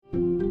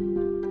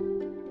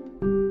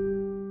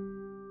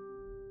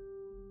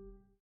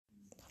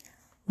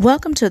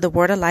Welcome to the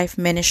Word of Life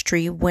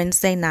Ministry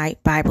Wednesday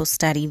night Bible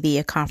study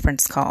via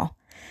conference call.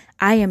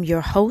 I am your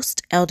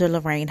host, Elder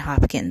Lorraine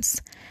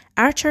Hopkins.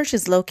 Our church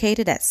is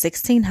located at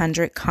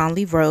 1600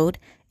 Conley Road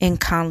in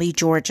Conley,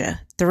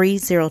 Georgia,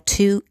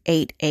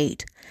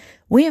 30288.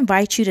 We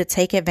invite you to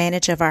take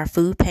advantage of our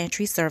food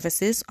pantry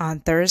services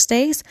on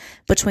Thursdays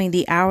between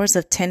the hours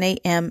of 10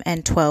 a.m.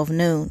 and 12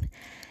 noon,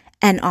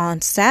 and on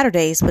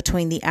Saturdays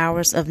between the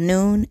hours of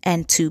noon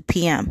and 2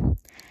 p.m.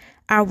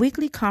 Our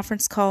weekly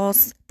conference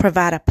calls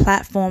provide a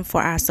platform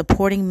for our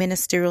supporting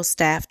ministerial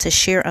staff to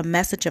share a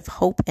message of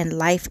hope and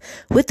life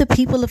with the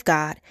people of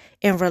God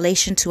in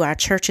relation to our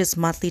church's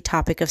monthly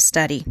topic of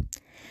study.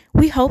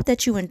 We hope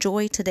that you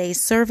enjoy today's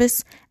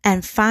service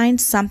and find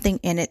something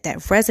in it that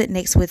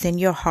resonates within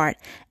your heart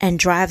and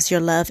drives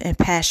your love and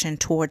passion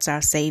towards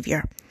our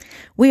Savior.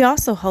 We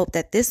also hope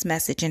that this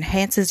message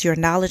enhances your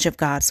knowledge of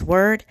God's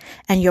Word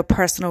and your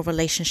personal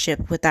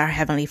relationship with our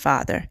Heavenly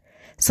Father.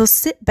 So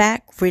sit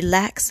back,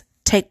 relax,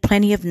 take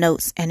plenty of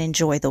notes, and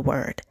enjoy the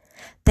Word.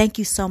 Thank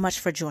you so much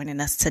for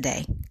joining us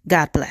today.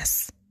 God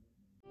bless.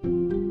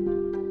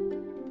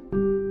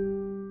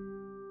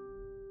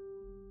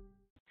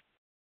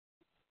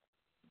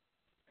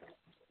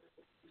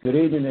 Good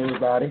evening,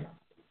 everybody.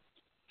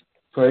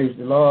 Praise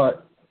the Lord.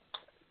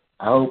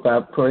 I hope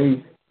our prayer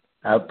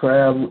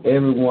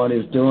everyone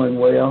is doing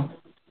well.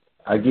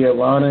 I give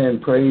honor and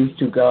praise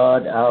to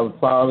God, our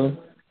Father,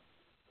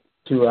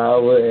 to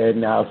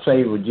our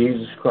Savior,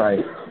 Jesus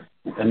Christ,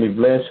 and the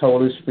blessed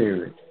Holy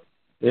Spirit.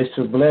 It's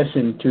a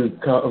blessing to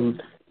come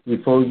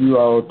before you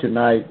all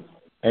tonight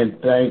and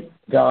thank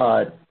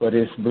God for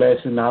this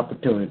blessing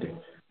opportunity.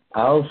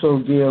 I also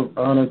give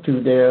honor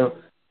to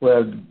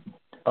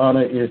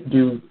honor is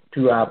due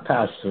to our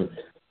pastor,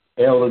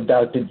 Elder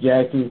Dr.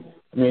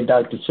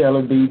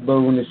 Shelley B.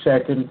 Boone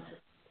II,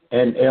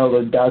 and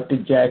Elder Dr.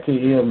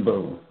 Jackie M.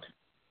 Boone.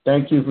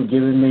 Thank you for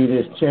giving me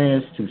this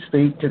chance to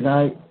speak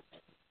tonight,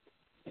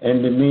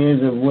 and the men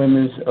and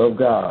women of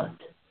God.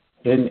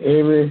 In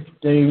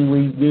everything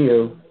we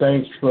give,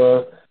 thanks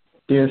for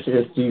this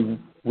is the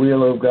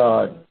will of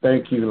God.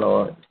 Thank you,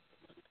 Lord.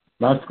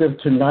 My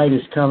scripture tonight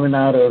is coming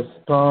out of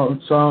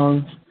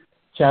Psalms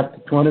chapter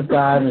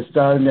 25 and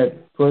starting at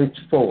verse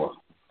 4.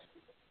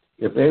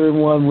 If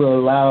everyone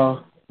will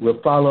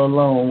follow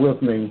along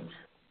with me,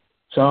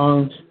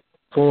 Psalms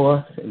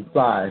 4 and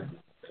 5.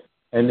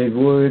 And the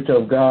words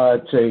of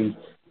God say,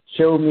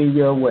 "Show me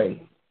your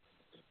way,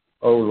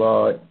 O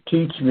Lord.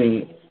 Teach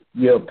me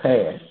your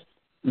path.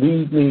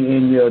 Lead me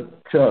in your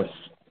trust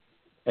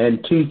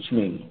and teach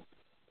me.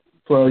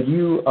 For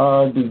you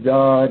are the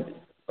God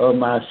of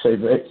my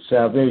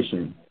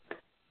salvation.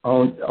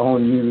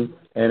 On you,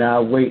 and I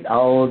wait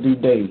all the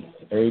day."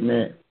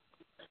 Amen.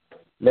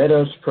 Let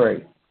us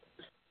pray.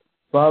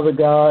 Father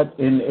God,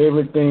 in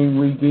everything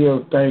we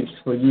give thanks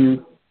for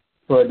you,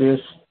 for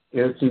this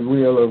is the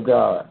will of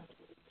God.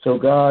 So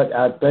God,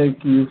 I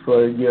thank you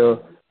for your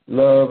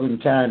love and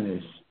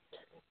kindness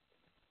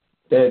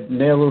that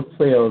never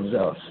fails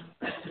us.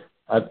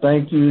 I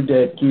thank you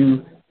that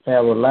you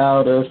have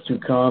allowed us to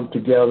come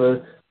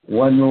together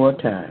one more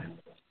time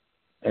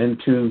and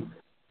to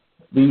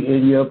be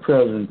in your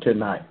presence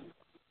tonight.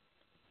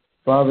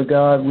 Father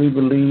God, we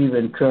believe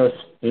and trust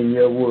in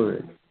your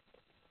word.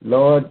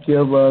 Lord,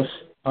 give us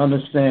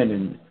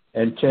understanding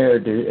and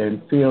charity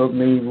and fill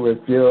me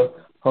with your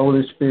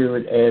Holy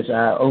Spirit as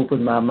I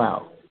open my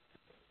mouth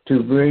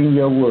to bring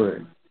your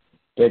word,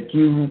 that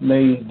you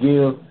may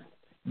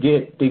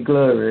get the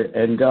glory.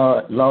 And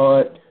God,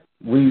 Lord,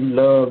 we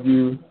love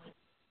you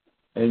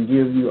and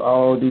give you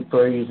all the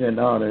praise and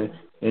honor.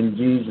 In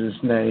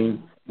Jesus'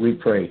 name we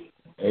pray.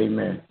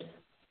 Amen.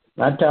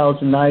 My title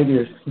tonight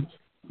is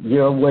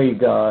Your Way,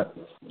 God,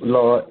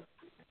 Lord.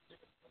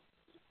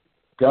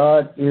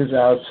 God is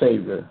our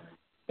Savior,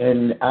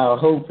 and our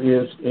hope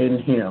is in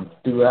him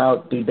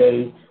throughout the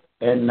day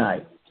and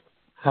night.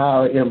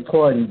 How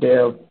important,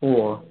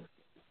 therefore,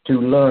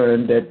 to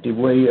learn that the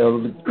way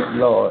of the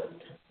Lord,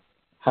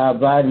 how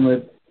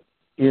vital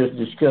is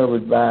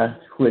discovered by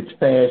which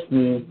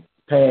he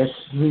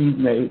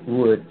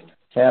would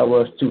have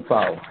us to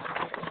follow.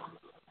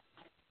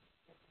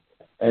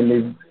 And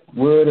the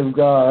word of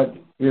God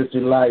is the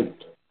light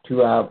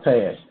to our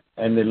path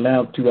and the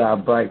lamp to our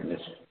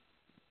brightness.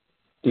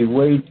 The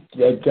way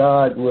that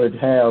God would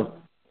have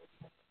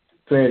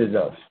treated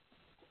us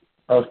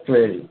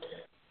treated.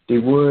 The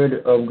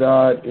word of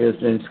God is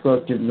the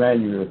instructive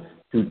manual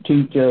to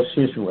teach us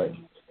his way.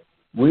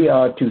 We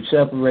are to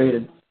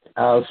separate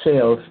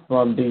ourselves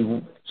from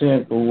the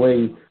sinful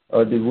way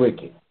of the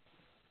wicked,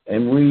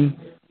 and we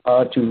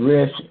are to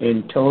rest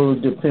in total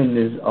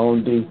dependence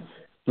on the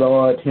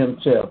Lord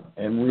himself,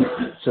 and we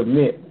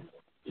submit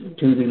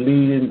to the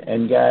leading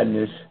and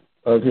guidance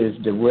of his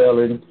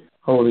dwelling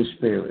Holy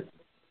Spirit.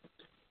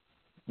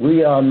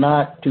 We are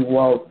not to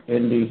walk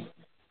in the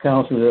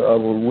counsel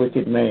of a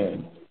wicked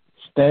man,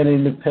 stand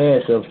in the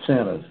path of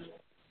sinners,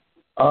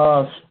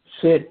 or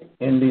sit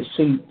in the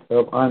seat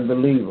of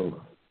unbelievers.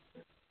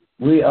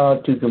 We are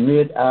to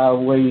commit our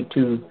way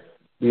to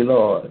the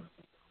Lord,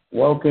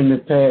 walk in the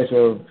path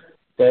of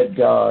that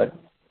God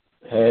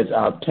has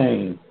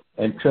obtained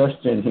and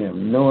trust in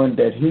him, knowing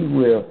that he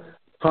will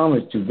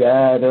promise to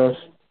guide us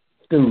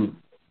through,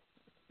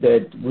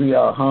 that we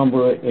are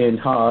humble in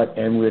heart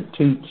and will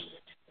teach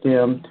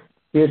them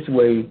his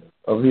way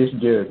of his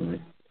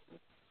judgment.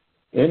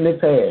 In the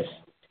past,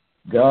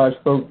 God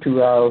spoke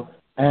to our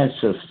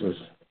ancestors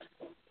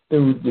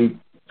through the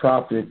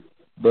prophet,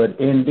 but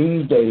in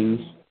these days,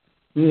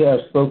 he has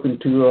spoken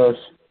to us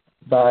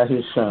by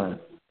his Son,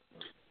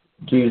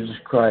 Jesus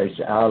Christ,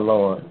 our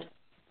Lord.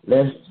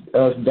 Let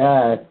us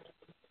die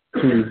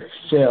to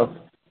self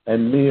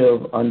and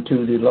live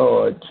unto the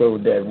Lord, so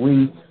that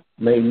we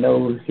may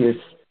know his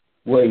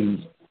ways,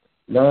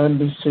 learn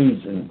the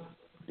season,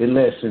 the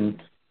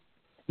lesson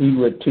he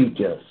would teach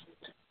us,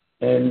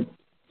 and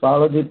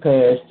follow the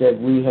path that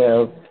he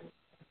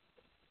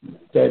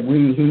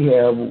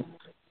have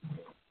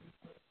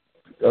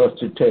us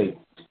to take.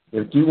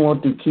 If you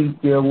want to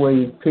keep your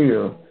way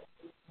pure,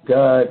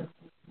 God,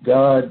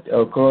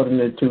 according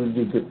to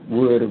the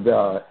word of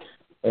God,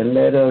 and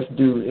let us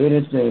do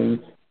anything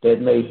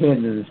that may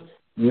hinder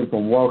you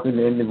from walking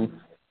in the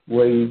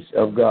ways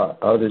of God,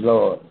 of the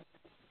Lord.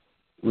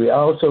 We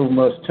also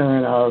must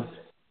turn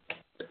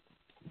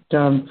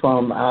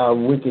from our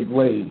wicked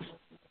ways.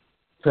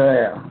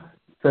 Prayer,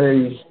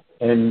 praise,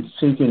 and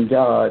seeking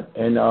God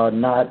and are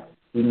not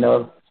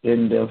enough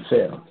in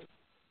themselves.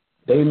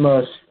 They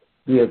must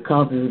be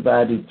accompanied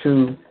by the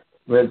true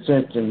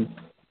repentance,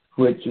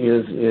 which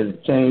is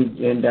change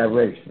in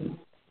direction.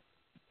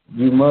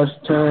 You must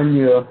turn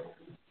your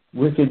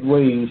wicked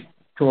ways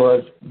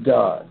towards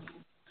God.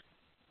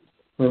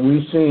 When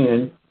we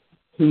sin,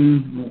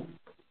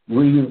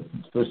 we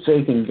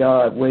forsaken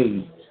God's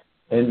ways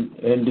and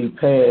the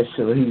path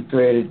so he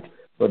created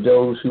for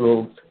those who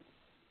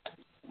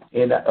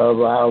are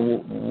of our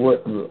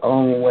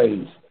own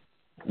ways.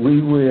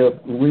 We will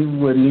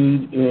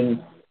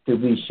need to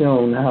be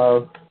shown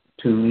how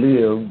to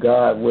live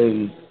God's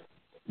ways.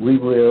 We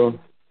will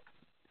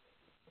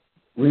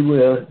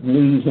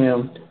need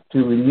him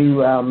to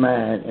renew our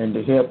mind and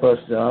to help us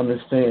to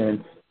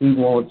understand he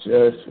wants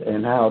us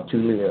and how to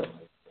live.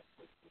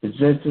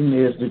 Resistance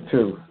is the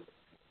truth.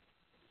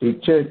 The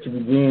church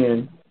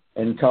began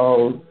and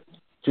called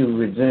to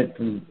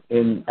resentment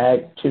in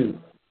Act 2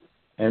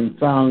 and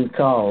found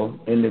call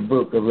in the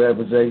book of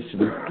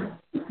Revelation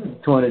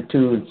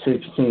 22 and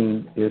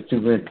 16 is to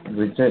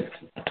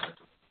resentment.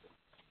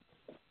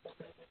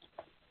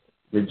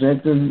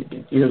 Resentment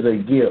is a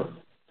gift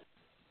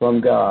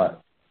from God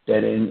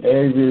that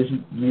enables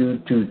you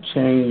to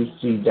change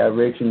the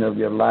direction of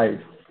your life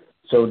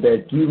so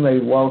that you may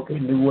walk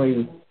in the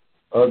way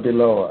of the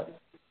Lord.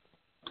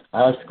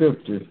 Our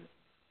scripture,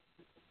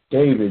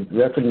 David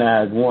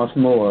recognized once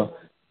more,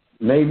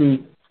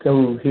 maybe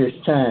through his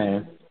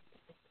time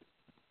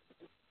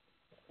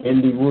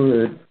in the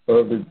word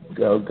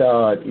of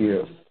God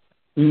is,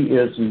 he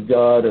is the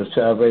God of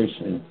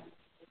salvation,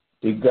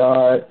 the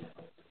God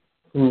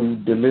who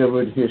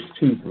delivered his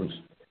people,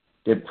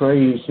 that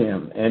praise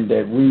him, and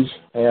that we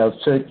have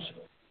such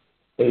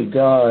a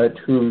God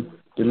who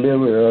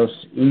delivered us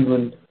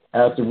even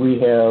after we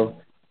have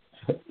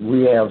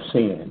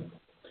sinned.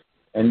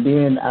 And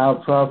then our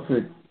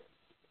proper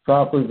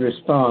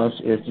response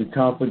is the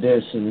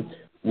confidence in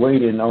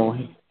waiting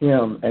on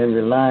him and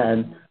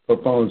relying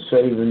upon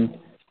saving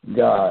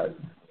God.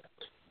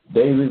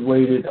 David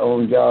waited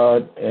on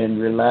God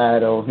and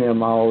relied on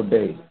him all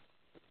day.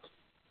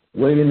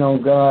 Waiting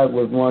on God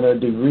was one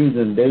of the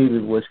reasons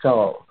David was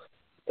called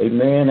a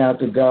man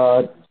after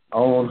God's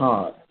own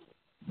heart.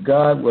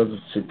 God was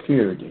a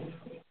security.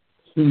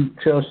 He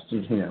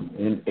trusted him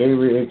in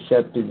every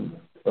acceptance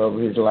of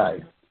his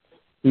life.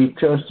 He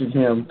trusted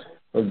him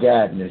for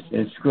guidance,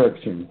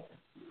 instruction,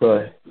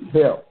 for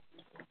help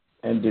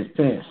and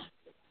defense,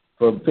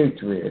 for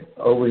victory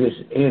over his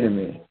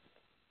enemy,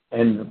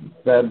 and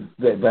the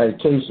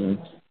vindication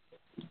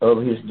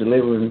of his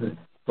deliverance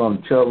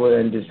from trouble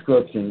and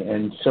destruction,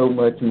 and so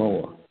much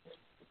more.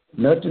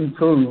 Nothing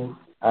proves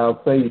our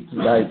faith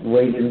like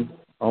waiting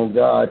on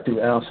God to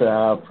answer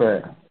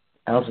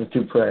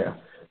to prayer,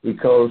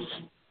 because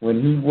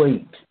when he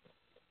waits,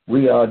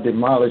 we are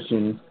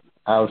demolishing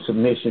our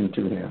submission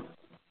to him.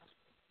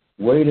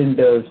 Waiting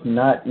does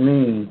not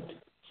mean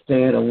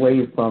staying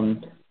away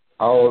from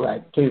all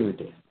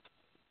activity.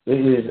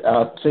 It is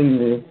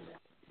obscenely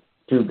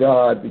to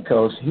God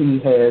because he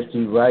has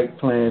the right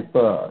plan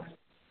for us.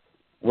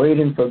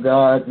 Waiting for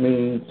God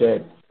means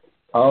that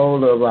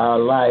all of our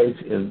life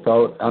is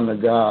brought under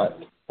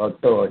God's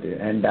authority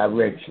and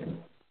direction.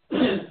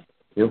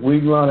 If we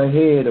run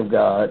ahead of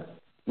God,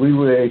 we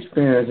will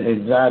experience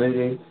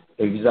anxiety,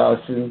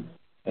 exhaustion,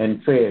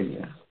 and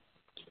failure.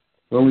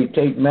 When we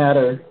take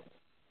matter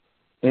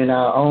in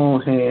our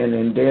own hand,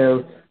 and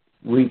there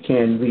we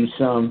can be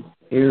some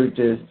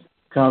irritative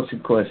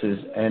consequences,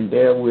 and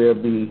there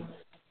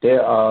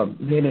are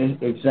many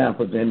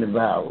examples in the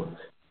Bible,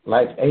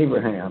 like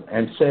Abraham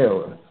and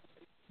Sarah,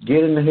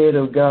 getting ahead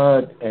of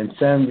God and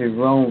Samuel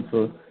wrong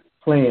for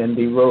playing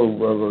the role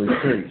of a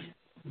priest.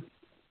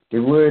 The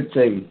word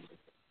says,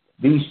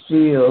 "Be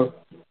still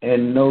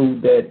and know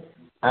that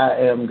I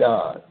am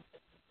God,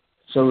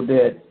 so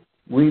that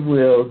we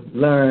will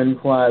learn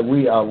why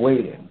we are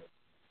waiting.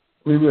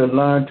 We will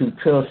learn to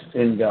trust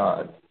in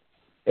God,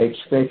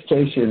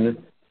 expectation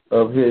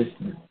of His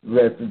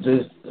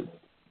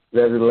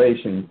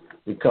revelation,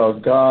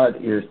 because God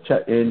is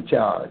in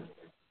charge.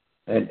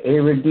 And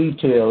every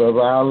detail of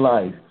our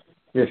life,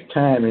 His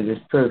timing is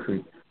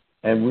perfect,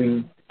 and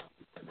we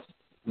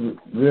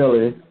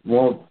really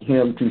want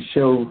Him to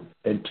show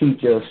and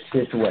teach us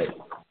His way.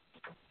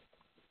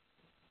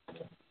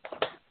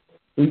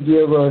 He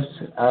gives us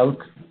our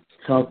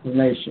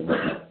confirmation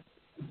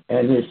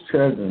and His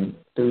presence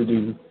through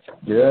the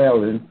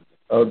dwelling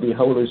of the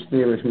Holy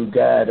Spirit, who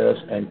guide us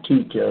and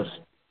teach us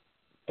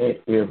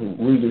if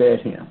we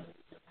let Him.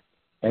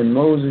 And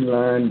Moses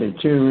learned the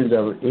children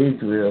of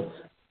Israel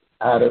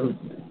out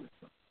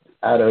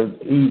of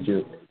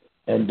Egypt,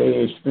 and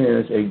they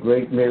experienced a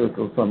great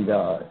miracle from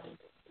God.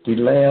 The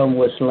lamb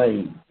was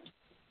slain,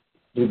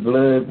 the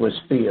blood was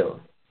spilled,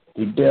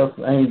 the death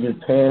angel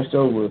passed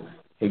over,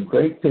 a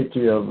great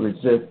picture of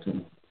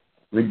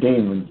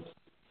redeeming.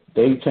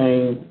 They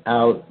came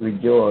out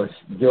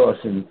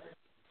rejoicing,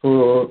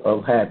 full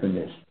of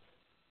happiness.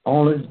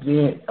 Only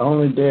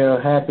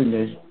their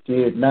happiness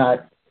did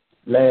not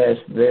last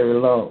very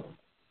long.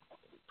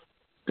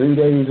 3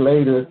 days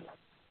later,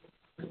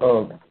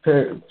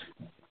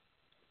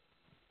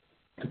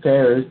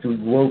 Paris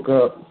woke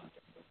up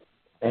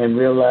and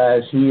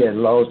realized he had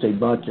lost a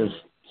bunch of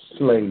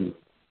slaves.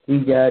 He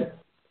got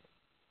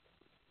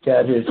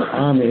his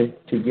army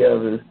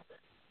together,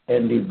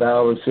 and the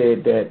Bible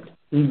said that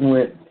he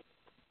went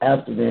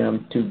after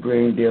them to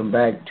bring them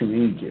back to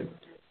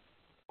Egypt.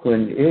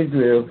 When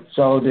Israel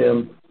saw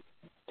them,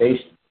 they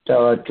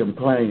started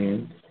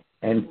complaining,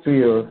 and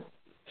fear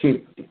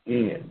kicked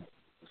in.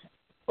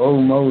 Oh,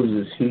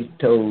 Moses, he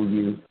told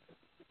you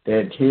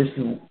that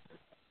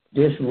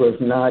this was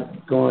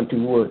not going to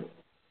work.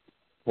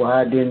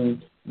 Why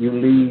didn't you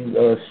leave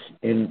us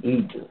in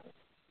Egypt?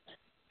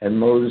 And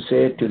Moses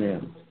said to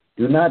them,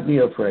 do not be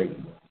afraid.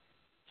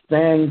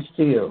 Stand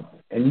still,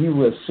 and you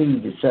will see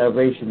the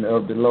salvation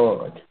of the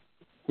Lord,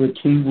 which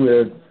He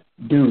will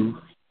do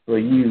for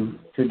you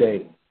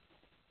today.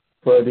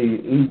 For the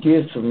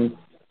Egyptians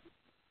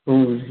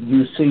whom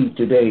you see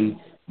today,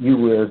 you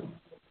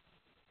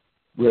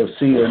will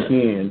see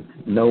again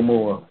no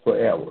more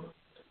forever.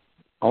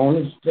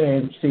 Only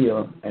stand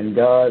still, and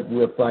God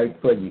will fight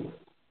for you.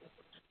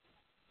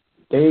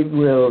 They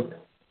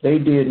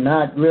did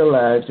not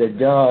realize that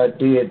God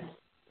did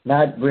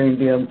not bring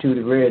them to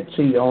the Red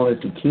Sea only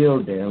to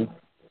kill them.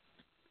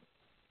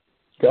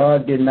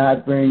 God did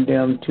not bring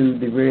them to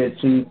the Red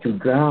Sea to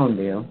drown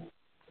them.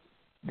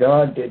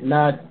 God did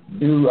not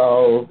do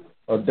all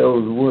of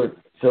those work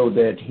so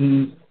that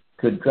He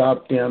could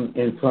drop them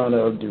in front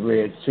of the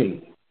Red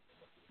Sea.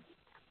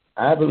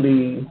 I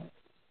believe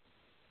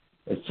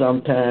that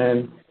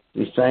sometimes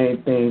the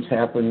same things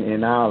happen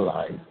in our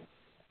life.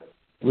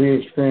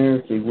 We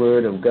experience the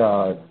Word of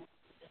God,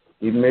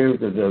 the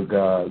miracles of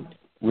God.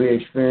 We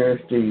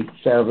experience the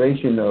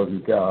salvation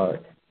of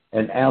God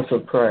and answer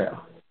prayer.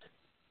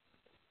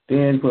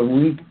 Then when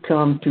we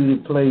come to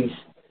the place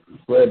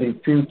where the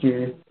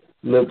future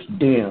looks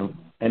dim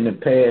and the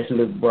past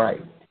looks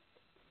bright,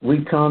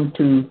 we come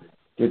to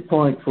the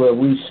point where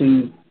we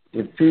see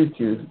the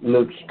future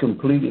looks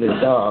completely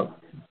dark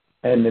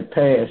and the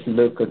past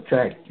looks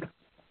attractive.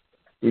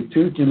 The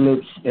future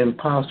looks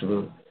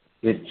impossible.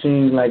 It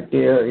seems like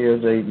there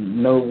is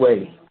no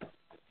way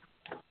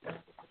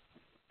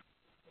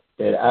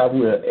that I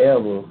will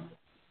ever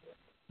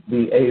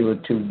be able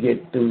to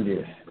get through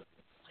this.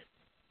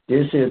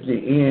 This is the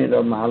end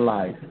of my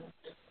life.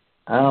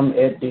 I'm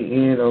at the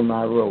end of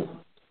my rope,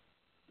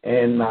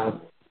 and my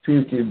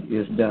future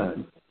is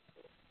done.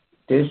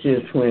 This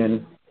is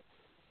when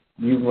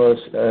you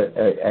must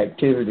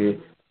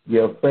activate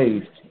your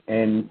faith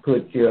and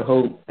put your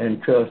hope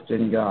and trust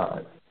in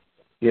God.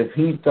 If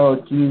He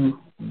thought you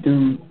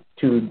do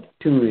to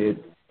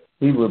it,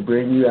 He will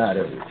bring you out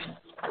of it.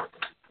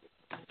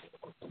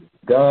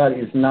 God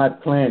is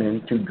not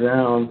planning to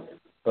drown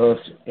us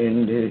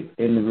in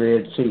the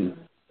Red Sea.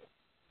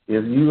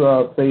 If you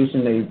are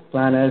facing a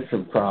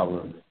financial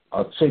problem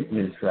or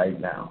sickness right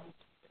now,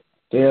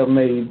 there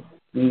may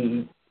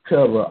be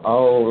trouble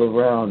all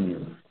around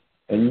you,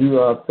 and you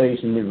are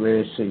facing the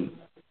Red Sea.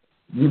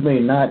 You may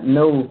not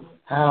know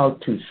how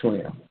to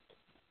swim,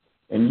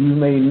 and you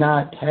may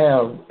not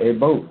have a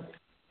boat,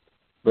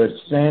 but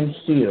stand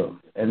still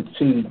and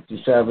see the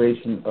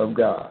salvation of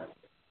God.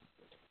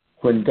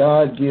 When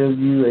God gives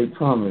you a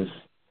promise,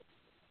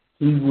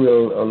 He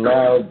will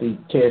allow the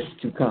test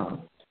to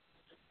come.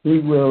 He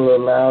will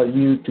allow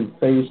you to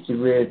face the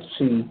Red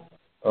Sea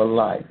of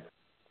life,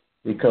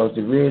 because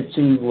the Red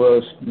Sea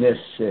was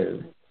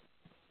necessary.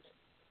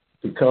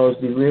 Because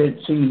the Red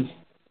Sea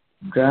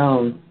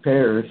drowned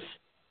Paris,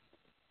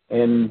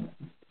 and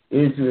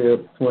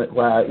Israel,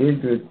 while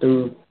Israel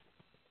thought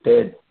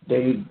that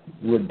they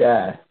would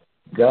die,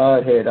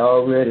 God had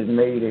already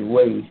made a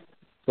way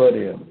for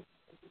them.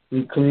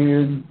 He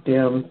cleared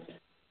them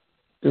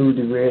through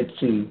the Red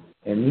Sea,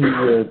 and he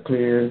will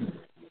clear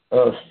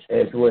us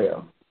as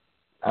well.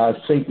 Our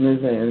sickness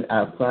and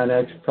our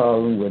financial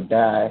problem will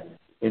die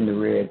in the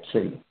Red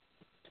Sea.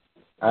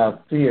 Our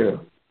fear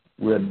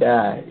will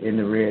die in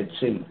the Red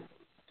Sea.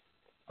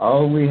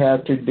 All we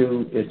have to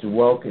do is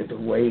walk in the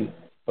way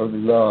of the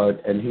Lord,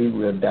 and he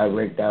will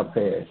direct our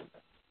path.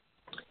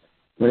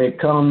 When it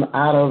comes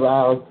out of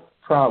our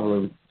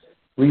problem,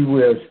 we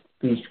will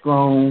be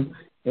strong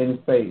in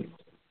faith,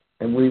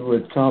 and we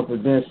will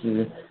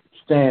confidently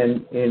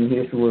stand in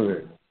his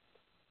word.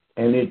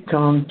 And it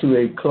comes to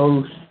a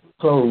close,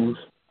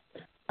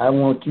 I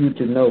want you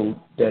to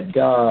know that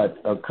God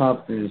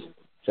accomplishes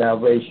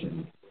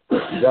salvation.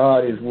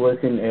 God is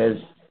working as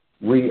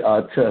we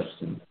are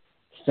trusting.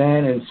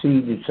 Stand and see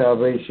the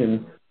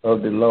salvation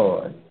of the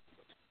Lord.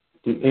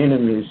 The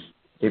enemies,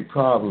 the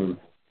problem,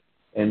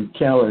 and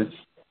challenge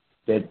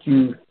that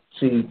you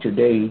see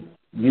today,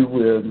 you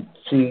will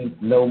see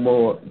no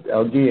more,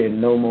 again,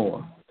 no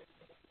more.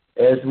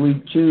 As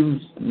we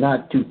choose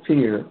not to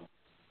fear,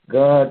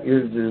 God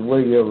is the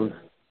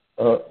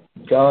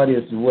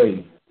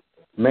way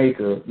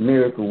maker,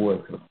 miracle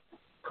worker,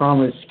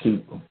 promise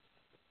keeper.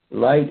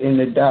 Light in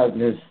the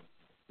darkness,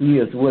 he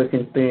is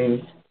working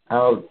things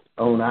out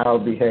on our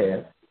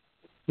behalf.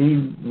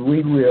 We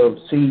will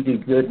see the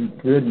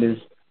goodness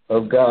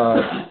of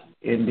God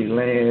in the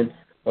land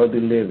of the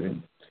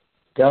living.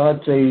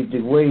 God says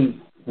the way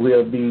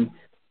will be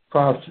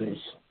prosperous,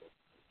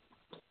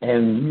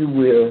 and you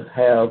will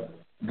have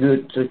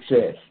good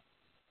success.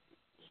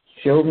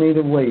 Show me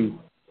the way,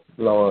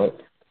 Lord.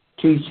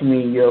 Teach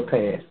me your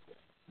path.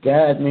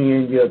 Guide me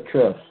in your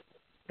trust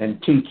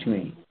and teach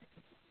me.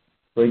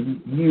 For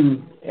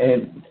you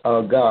and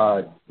are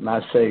God,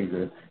 my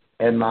Savior,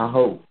 and my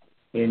hope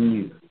in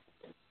you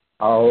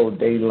all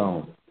day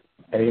long.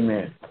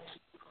 Amen.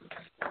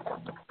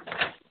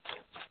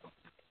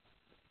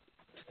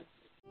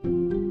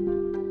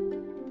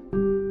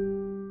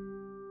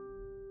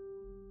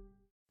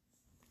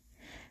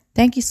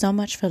 Thank you so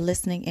much for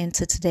listening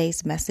into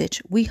today's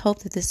message. We hope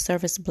that this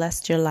service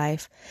blessed your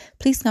life.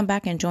 Please come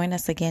back and join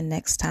us again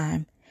next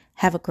time.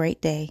 Have a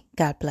great day.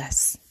 God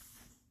bless.